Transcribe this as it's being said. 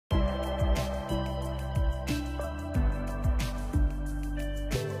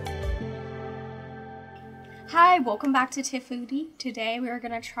Hi, welcome back to Tiffoodie. Today we are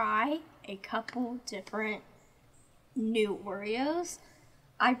going to try a couple different new Oreos.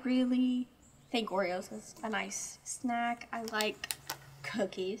 I really think Oreos is a nice snack. I like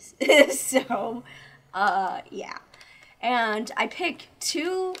cookies, so yeah. And I picked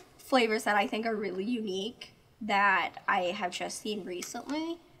two flavors that I think are really unique that I have just seen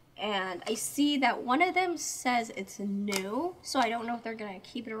recently. And I see that one of them says it's new, so I don't know if they're going to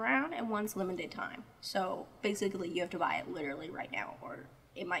keep it around, and one's limited time. So basically you have to buy it literally right now, or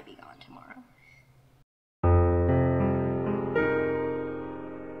it might be gone tomorrow.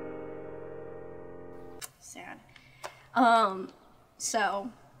 Sad.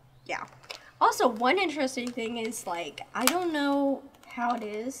 So, yeah. Also, one interesting thing is, like, I don't know how it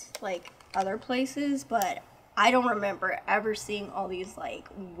is, like, other places, but I don't remember ever seeing all these, like,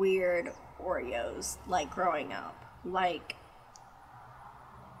 weird Oreos, like, growing up. Like,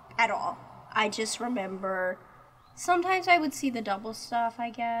 at all. I just remember sometimes I would see the double stuff, I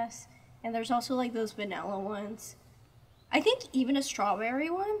guess. And there's also, like, those vanilla ones. I think even a strawberry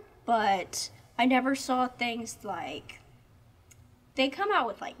one, but I never saw things like, they come out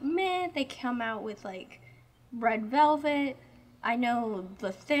with, like, mint, they come out with, like, red velvet. I know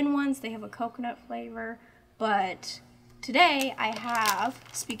the thin ones, they have a coconut flavor. But today I have,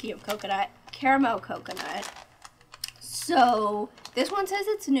 speaking of coconut, caramel coconut. So this one says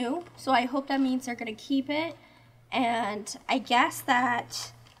it's new, so I hope that means they're going to keep it. And I guess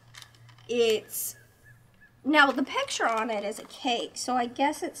that it's, now the picture on it is a cake, so I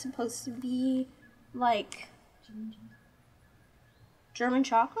guess it's supposed to be like German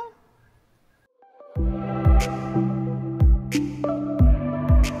chocolate?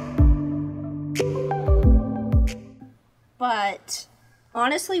 But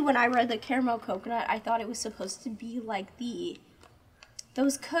honestly, when I read the caramel coconut, I thought it was supposed to be like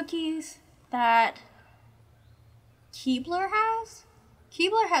those cookies that Keebler has.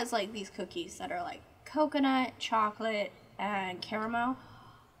 Keebler has like these cookies that are like coconut, chocolate, and caramel.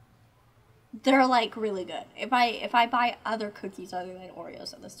 They're like really good. If I buy other cookies other than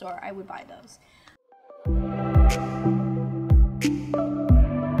Oreos at the store, I would buy those.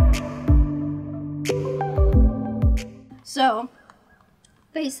 So,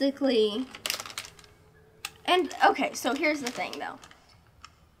 basically, and okay, so here's the thing though.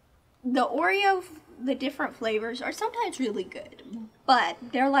 The Oreo, the different flavors are sometimes really good, but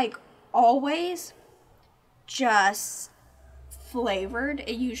they're like always just flavored.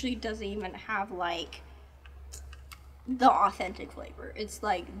 It usually doesn't even have like the authentic flavor. It's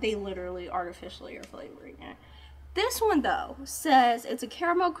like they literally artificially are flavoring it. This one though says it's a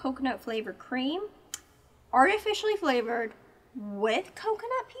caramel coconut flavored cream, artificially flavored with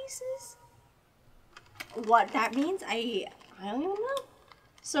coconut pieces. What that means, I don't even know.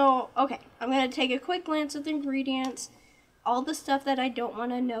 So, okay, I'm going to take a quick glance at the ingredients. All the stuff that I don't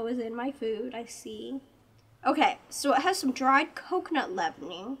want to know is in my food, I see. Okay, so it has some dried coconut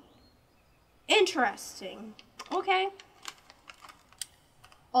leavening. Interesting. Okay.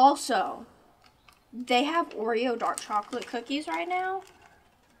 Also, they have Oreo dark chocolate cookies right now.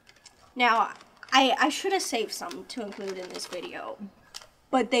 Now, I should have saved some to include in this video,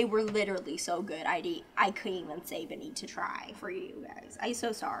 but they were literally so good. I couldn't even save any to try for you guys. I'm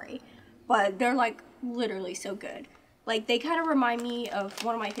so sorry, but they're like literally so good. Like they kind of remind me of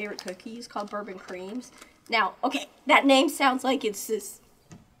one of my favorite cookies called Bourbon Creams. Now, okay, that name sounds like it's this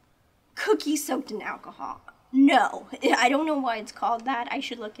cookie soaked in alcohol. No, I don't know why it's called that. I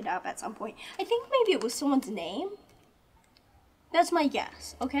should look it up at some point. I think maybe it was someone's name. That's my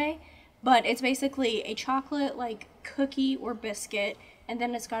guess, okay? But it's basically a chocolate like cookie or biscuit, and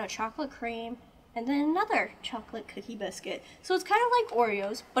then it's got a chocolate cream, and then another chocolate cookie biscuit. So it's kind of like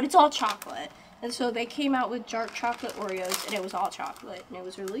Oreos, but it's all chocolate. And so they came out with dark chocolate Oreos, and it was all chocolate, and it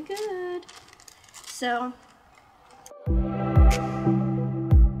was really good. So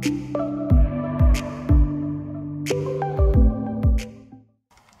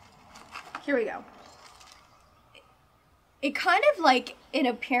here we go. It kind of like, in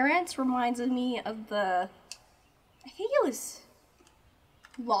appearance, reminds me of the, I think it was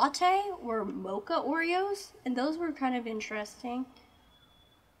latte or mocha Oreos, and those were kind of interesting.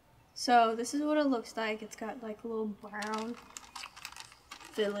 So this is what it looks like. It's got like a little brown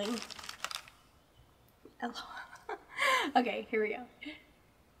filling. Okay, here we go.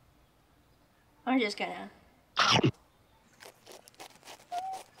 I'm just gonna.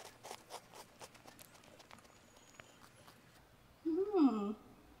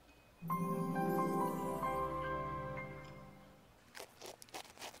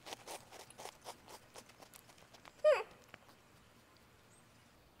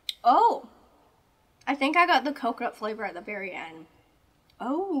 think I got the coconut flavor at the very end.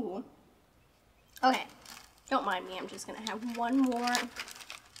 Oh. Okay. Don't mind me. I'm just going to have one more.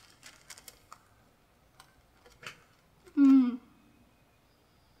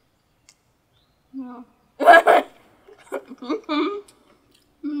 No.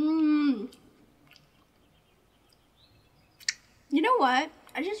 You know what?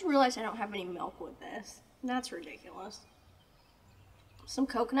 I just realized I don't have any milk with this. That's ridiculous. Some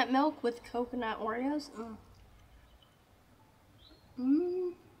coconut milk with coconut Oreos.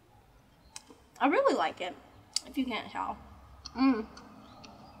 I really like it, if you can't tell.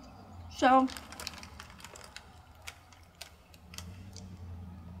 So,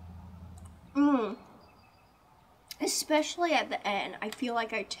 especially at the end, I feel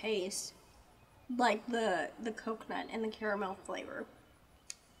like I taste like the coconut and the caramel flavor.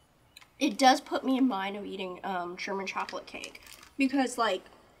 It does put me in mind of eating German chocolate cake, because like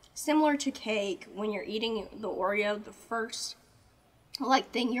similar to cake, when you're eating the Oreo, the first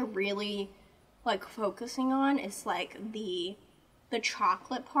like thing you're really like focusing on is like the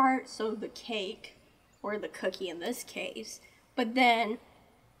chocolate part, so the cake or the cookie in this case. But then,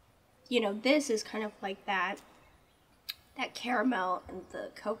 you know, this is kind of like that caramel and the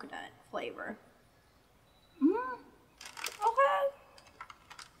coconut flavor. Okay.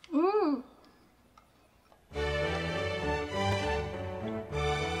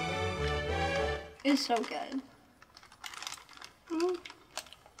 It's so good.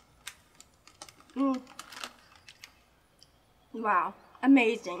 Wow,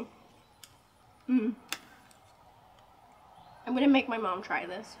 amazing. I'm gonna make my mom try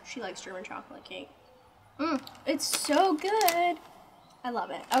this. She likes German chocolate cake. It's so good. I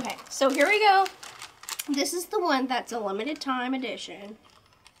love it. Okay, so here we go. This is the one that's a limited time edition.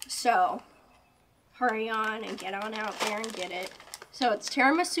 So hurry on and get on out there and get it. So it's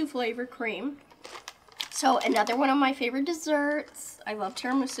tiramisu flavored cream. So another one of my favorite desserts. I love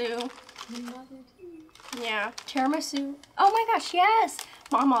tiramisu. Yeah, tiramisu. Oh my gosh, yes!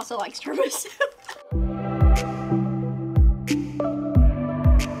 Mom also likes tiramisu.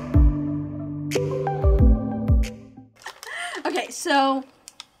 Okay, so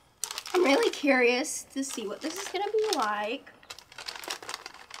I'm really curious to see what this is gonna be like.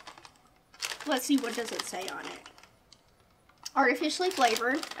 Let's see, what does it say on it? Artificially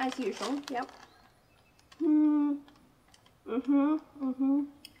flavored, as usual. Yep.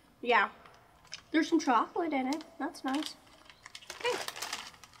 Yeah. There's some chocolate in it. That's nice. Okay.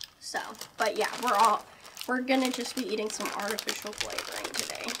 So, but yeah, we're gonna just be eating some artificial flavoring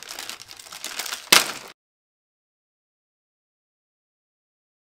today.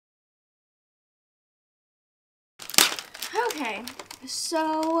 Okay,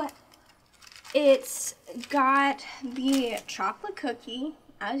 so it's got the chocolate cookie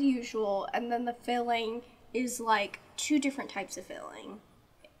as usual, and then the filling is like two different types of filling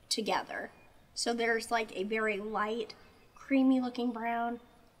together. So there's like a very light, creamy looking brown,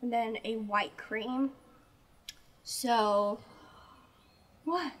 and then a white cream. So,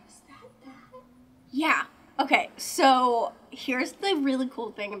 what? Is that? Yeah. Okay, so here's the really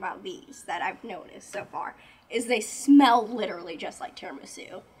cool thing about these that I've noticed so far, is they smell literally just like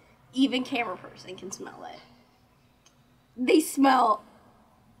tiramisu. Even camera person can smell it. They smell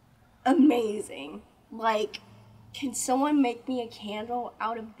amazing. Like, can someone make me a candle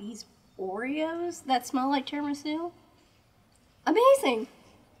out of these Oreos that smell like tiramisu? Amazing.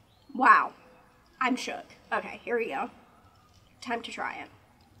 Wow. I'm shook. Okay, here we go. Time to try it.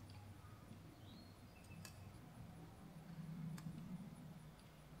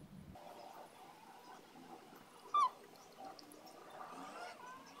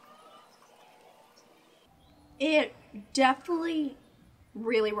 It definitely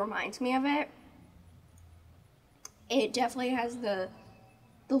really reminds me of it. It definitely has the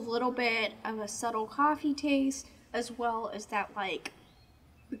little bit of a subtle coffee taste, as well as that like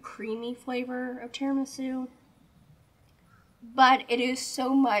the creamy flavor of tiramisu. But it is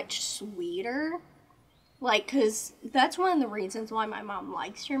so much sweeter. Like, cause that's one of the reasons why my mom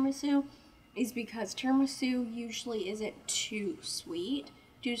likes tiramisu, is because tiramisu usually isn't too sweet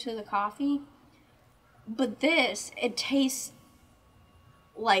due to the coffee. But this, it tastes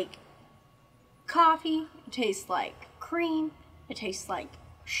like coffee, it tastes like cream, it tastes like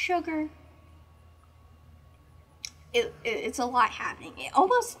sugar. It's a lot happening. It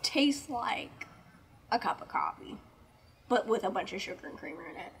almost tastes like a cup of coffee, but with a bunch of sugar and creamer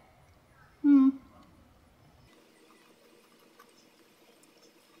in it.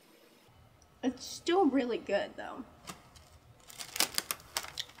 It's still really good though.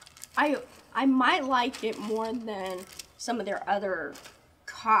 I might like it more than some of their other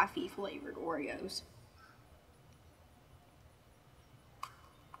coffee flavored Oreos.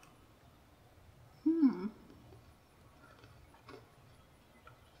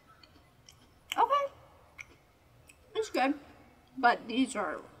 good, but these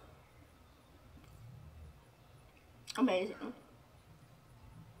are amazing.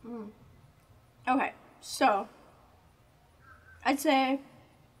 Okay, so I'd say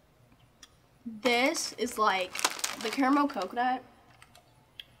this is like the caramel coconut.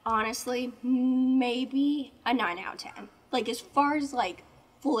 Honestly, maybe a 9 out of 10. Like, as far as like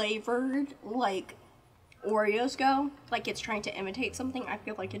flavored like Oreos go, like it's trying to imitate something, I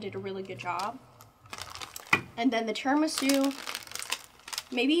feel like it did a really good job. And then the tiramisu,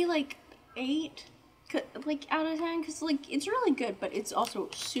 maybe like 8 like out of 10, because like it's really good, but it's also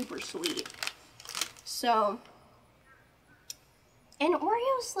super sweet. So, and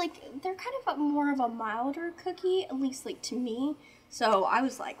Oreos, like, they're kind of more of a milder cookie, at least like to me. So I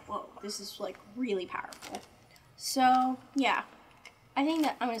was like, whoa, this is like really powerful. So yeah, I think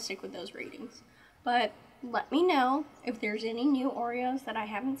that I'm gonna stick with those ratings. But let me know if there's any new Oreos that I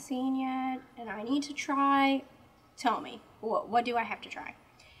haven't seen yet and I need to try. Tell me, what do I have to try?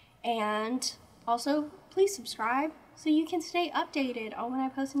 And also, please subscribe so you can stay updated on when I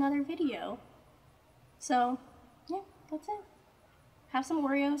post another video. So, yeah, that's it. Have some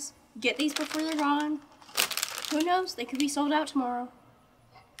Oreos. Get these before they're gone. Who knows? They could be sold out tomorrow.